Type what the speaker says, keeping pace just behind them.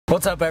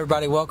What's up,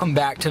 everybody? Welcome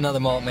back to another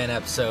Mullet Man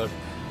episode.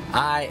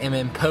 I am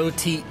in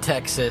Poteet,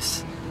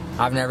 Texas.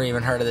 I've never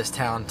even heard of this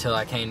town until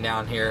I came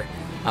down here.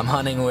 I'm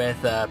hunting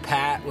with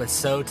Pat with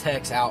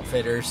Tex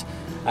Outfitters.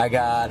 I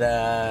got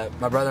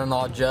my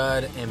brother-in-law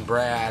Judd and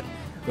Brad.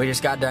 We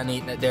just got done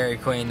eating at Dairy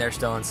Queen. They're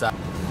still inside.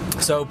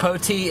 So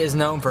Poteet is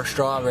known for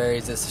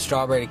strawberries. It's the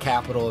strawberry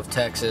capital of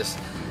Texas.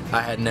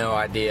 I had no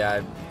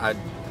idea. I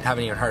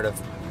haven't even heard of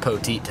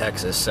Poteet,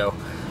 Texas. So,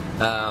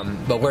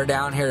 but we're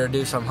down here to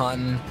do some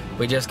hunting.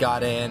 We just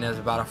got in. It was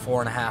about a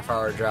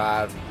 4.5-hour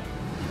drive.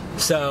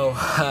 So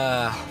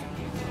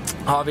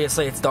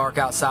obviously it's dark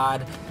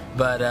outside,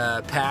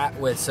 but Pat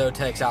with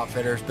Tex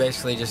Outfitters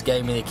basically just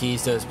gave me the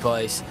keys to his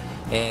place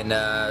and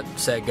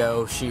said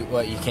go shoot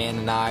what you can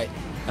tonight.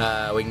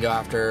 We can go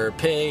after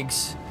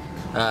pigs,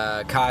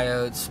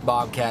 coyotes,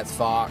 bobcats,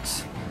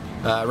 fox,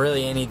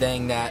 really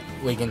anything that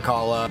we can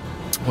call up.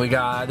 We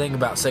got, I think,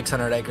 about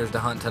 600 acres to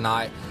hunt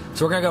tonight.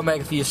 So we're gonna go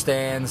make a few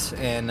stands,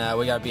 and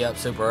we gotta be up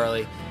super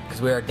early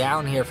because we are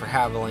down here for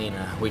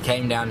javelina. We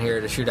came down here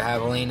to shoot a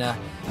javelina.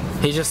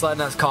 He's just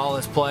letting us call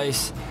this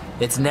place.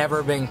 It's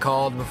never been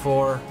called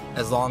before,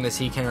 as long as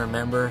he can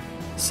remember.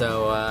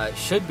 So it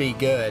should be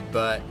good,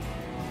 but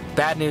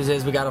bad news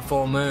is we got a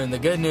full moon. The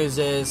good news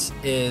is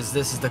this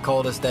is the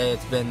coldest day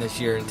it's been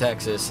this year in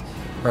Texas,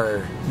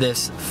 or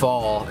this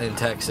fall in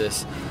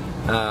Texas.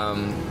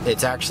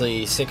 It's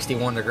actually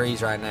 61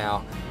 degrees right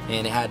now,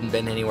 and it hadn't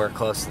been anywhere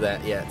close to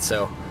that yet.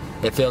 So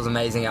it feels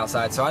amazing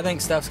outside. So I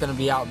think stuff's gonna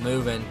be out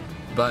moving,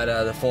 but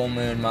the full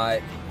moon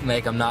might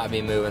make them not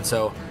be moving.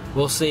 So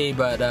we'll see,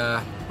 but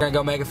we're gonna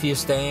go make a few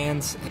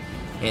stands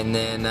and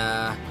then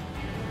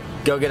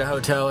go get a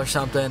hotel or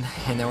something,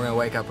 and then we're gonna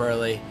wake up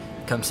early,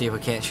 come see if we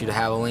can't shoot a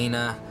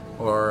javelina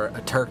or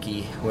a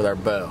turkey with our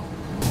bow.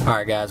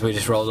 Alright guys, we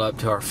just rolled up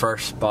to our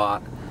first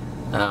spot.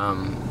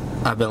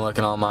 I've been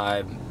looking on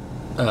my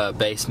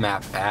base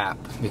map app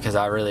because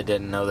I really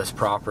didn't know this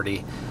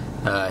property.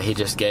 He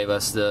just gave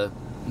us the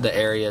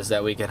areas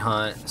that we could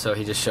hunt, so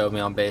he just showed me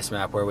on base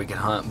map where we could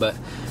hunt, but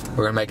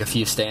we're gonna make a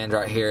few stands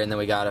right here, and then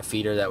we got a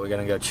feeder that we're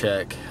gonna go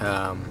check.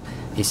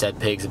 He said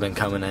pigs have been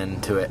coming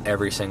into it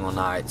every single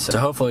night, so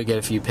hopefully we get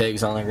a few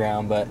pigs on the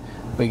ground. But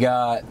we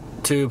got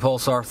 2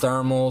 pulsar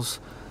thermals,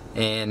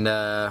 and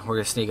we're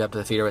gonna sneak up to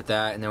the feeder with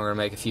that, and then we're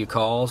gonna make a few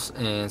calls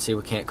and see if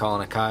we can't call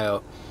in a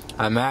coyote.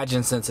 I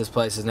imagine, since this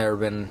place has never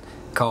been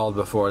called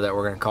before, that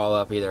we're gonna call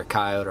up either a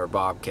coyote or a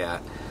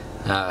bobcat.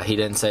 He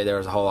didn't say there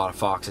was a whole lot of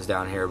foxes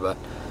down here, but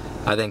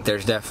I think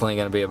there's definitely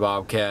going to be a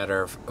bobcat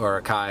or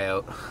a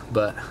coyote,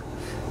 but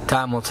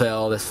time will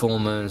tell. This full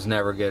moon's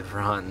never good for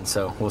hunting,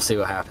 so we'll see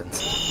what happens.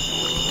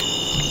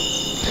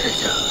 There you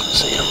go.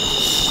 See him.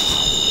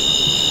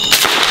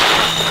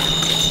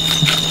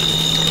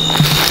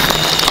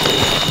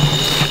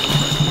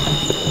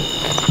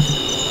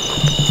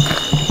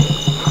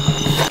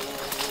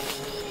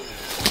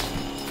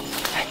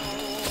 Hey,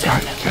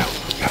 darn it, go.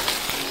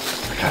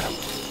 I got him.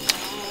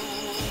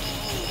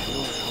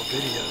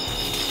 Video.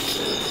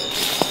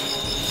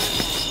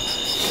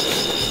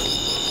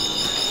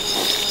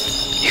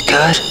 You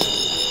good?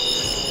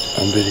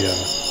 I'm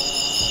videoing.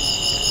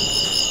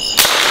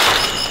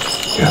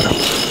 Got him.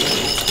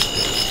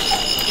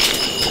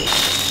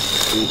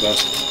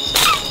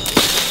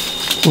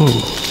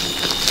 Whoa.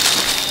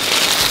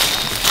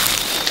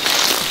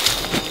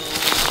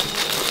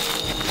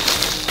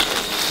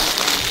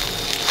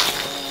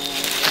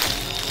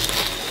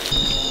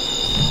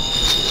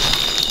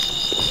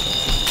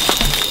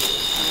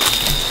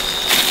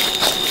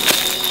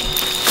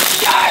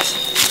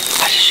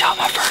 Shot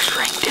my first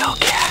ringtail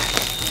cat.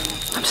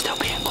 I'm still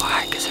being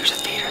quiet because there's a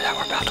feeder that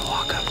we're about to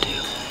walk up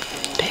to.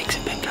 Pigs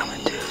have been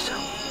coming too, so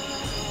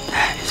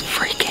that is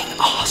freaking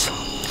awesome.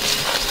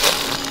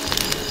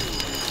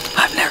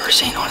 I've never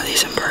seen one of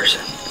these in person.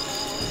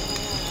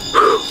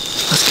 Whew.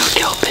 Let's go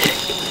kill a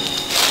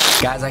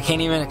pig. Guys, I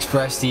can't even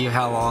express to you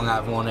how long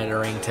I've wanted a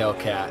ringtail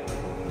cat.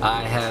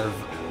 I have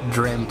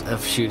dreamt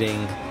of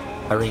shooting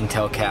a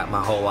ringtail cat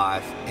my whole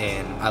life,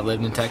 and I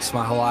lived in Texas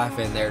my whole life,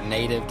 and they're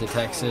native to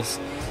Texas.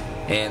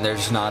 And they're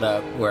just not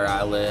up where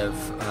I live.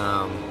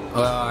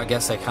 Well, I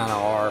guess they kind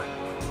of are.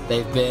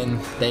 They've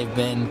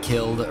been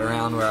killed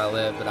around where I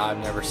live, but I've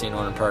never seen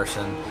one in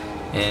person,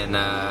 and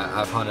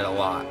I've hunted a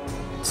lot.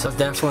 So it's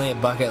definitely a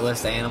bucket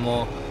list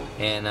animal,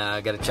 and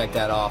got to check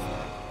that off.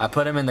 I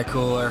put him in the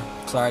cooler.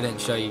 Sorry I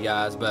didn't show you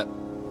guys, but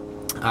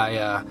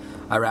I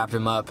wrapped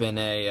him up in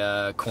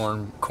a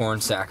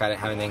corn sack. I didn't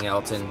have anything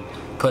else, and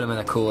put him in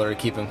the cooler to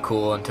keep him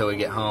cool until we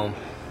get home.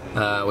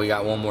 We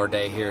got one more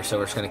day here, so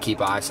we're just going to keep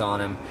ice on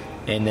him,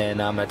 and then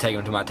I'm going to take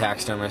him to my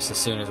taxidermist as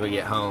soon as we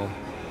get home,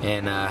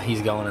 and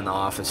he's going in the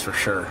office for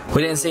sure.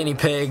 We didn't see any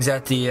pigs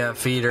at the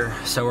feeder,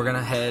 so we're going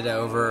to head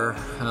over.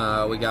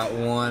 We got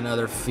one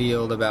other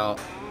field about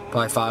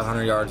probably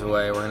 500 yards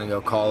away. We're going to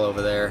go call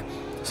over there.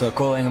 So the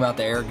cool thing about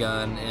the air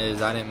gun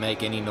is I didn't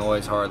make any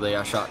noise hardly.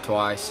 I shot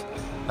twice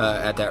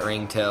at that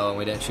ringtail, and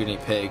we didn't shoot any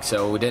pigs,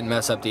 so we didn't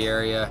mess up the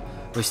area.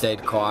 We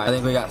stayed quiet. I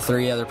think we got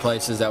 3 other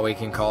places that we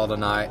can call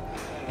tonight,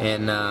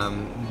 and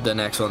the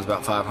next one's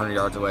about 500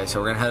 yards away.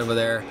 So we're gonna head over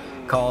there,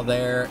 call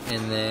there,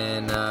 and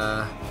then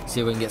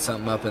see if we can get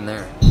something up in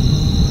there.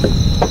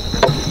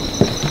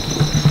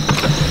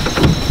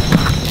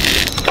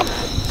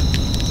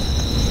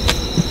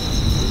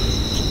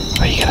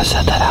 Are you gonna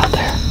set that out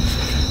there?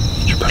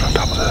 Get your butt on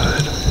top of the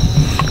hood.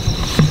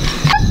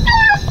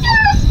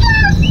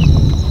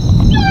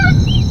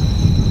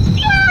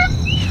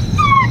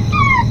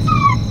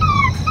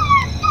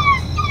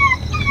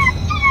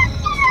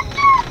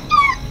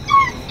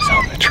 He's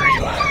on the tree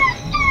line.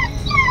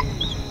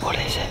 What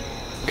is it?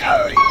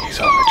 Cody, he's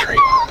on the tree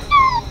line.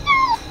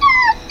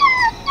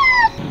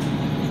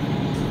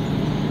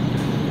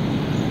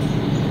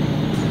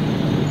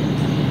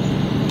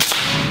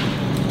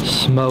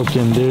 Smoke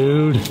him,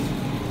 dude.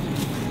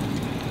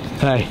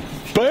 Hey.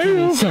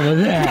 Bam! Some of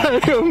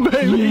that. Bam,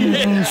 baby!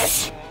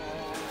 Yes.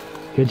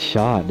 Good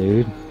shot,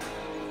 dude.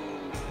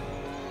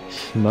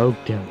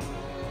 Smoked him.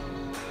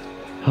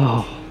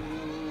 Oh.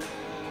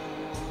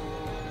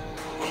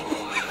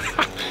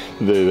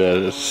 Dude, that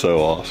is so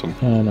awesome.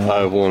 I know.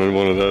 I wanted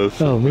one of those.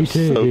 Oh, me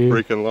too, so dude.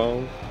 Freaking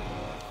long.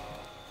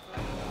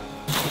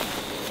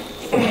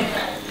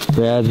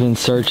 Brad's been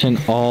searching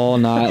all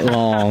night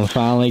long.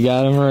 Finally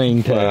got him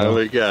ringtail.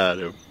 Finally got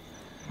him.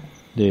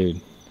 Dude.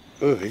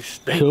 Ooh, he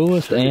stinks.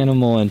 Coolest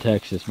animal in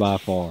Texas by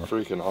far.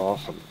 Freaking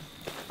awesome.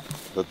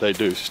 But they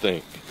do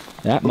stink.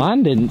 That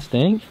mine didn't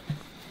stink.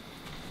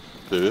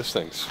 Dude, this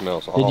thing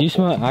smells awful. Did you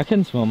smell? I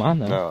couldn't smell mine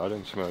though. No, I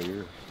didn't smell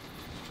yours.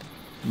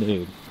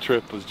 Dude.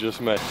 Trip was just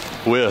made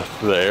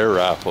with the air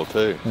rifle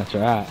too. That's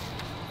right.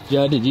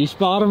 Joe, did you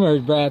spot him or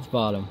did Brad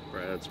spot him?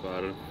 Brad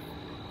spotted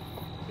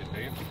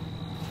him.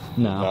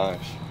 No. Nice.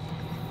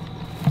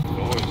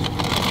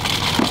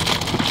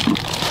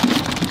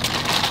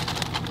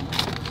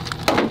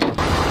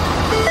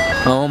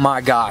 Oh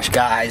my gosh,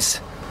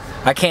 guys.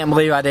 I can't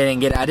believe I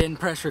didn't get it. I didn't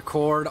press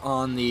record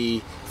on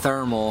the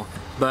thermal,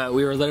 but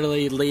we were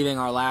literally leaving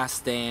our last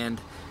stand.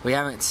 We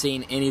haven't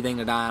seen anything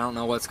tonight. I don't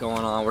know what's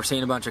going on. We're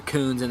seeing a bunch of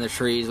coons in the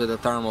trees with the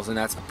thermals, and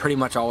that's pretty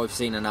much all we've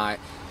seen tonight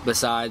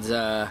besides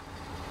the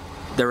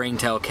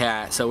ringtail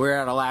cat. So we're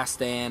at our last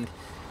stand,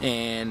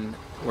 and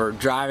we're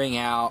driving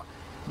out.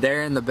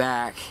 They're in the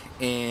back,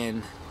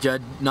 and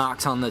Judd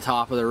knocks on the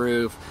top of the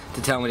roof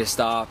to tell me to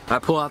stop. I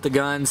pull out the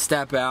gun,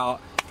 step out,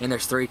 and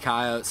there's 3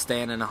 coyotes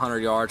standing 100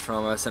 yards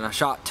from us, and I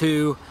shot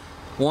 2.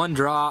 One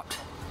dropped,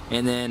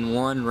 and then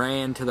one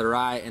ran to the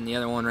right, and the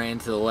other one ran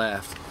to the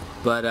left.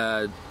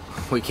 But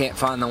we can't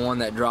find the one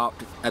that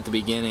dropped at the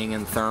beginning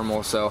in the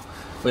thermal, so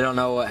we don't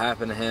know what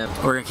happened to him.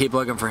 We're gonna keep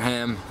looking for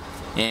him,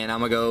 and I'm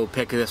gonna go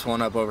pick this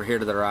one up over here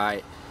to the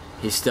right.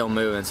 He's still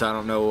moving, so I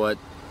don't know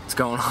what's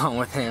going on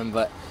with him,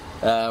 but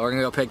we're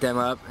gonna go pick them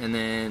up and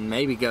then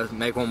maybe go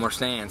make one more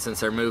stand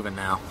since they're moving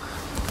now.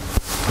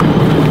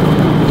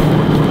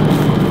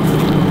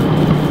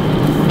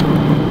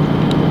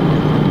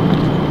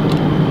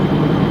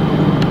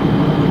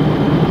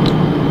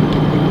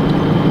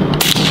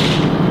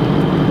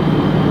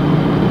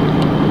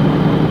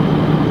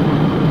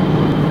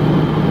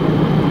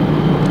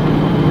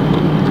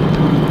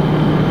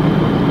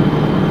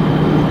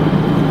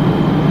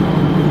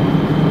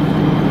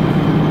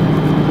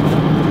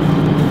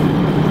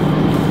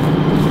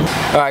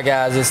 Alright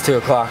guys, it's 2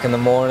 o'clock in the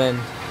morning.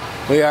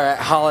 We are at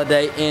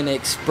Holiday Inn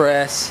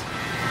Express,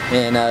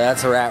 and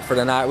that's a wrap for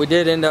tonight. We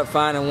did end up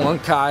finding 1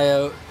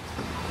 coyote.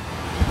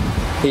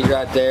 He's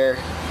right there.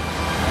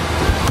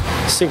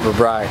 Super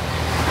bright.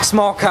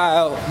 Small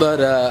coyote, but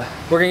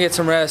we're gonna get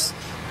some rest.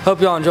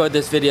 Hope y'all enjoyed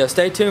this video.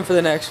 Stay tuned for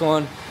the next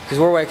one, because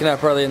we're waking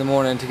up early in the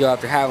morning to go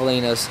after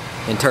javelinas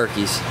and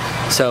turkeys.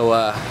 So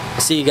I'll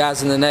see you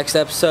guys in the next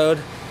episode.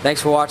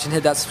 Thanks for watching.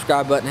 Hit that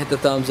subscribe button, hit the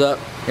thumbs up,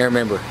 and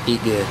remember,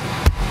 eat good.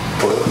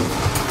 I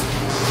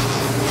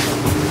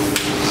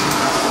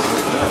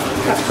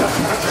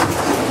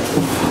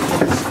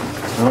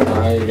don't know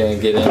how you're gonna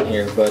get in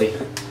here, buddy.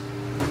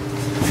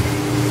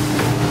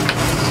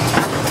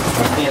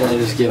 Why can't they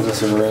just give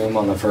us a room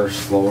on the first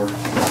floor?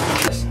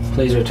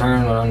 Please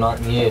return when I'm not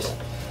in use.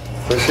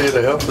 Appreciate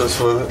the help us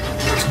with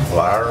it.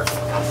 Liar.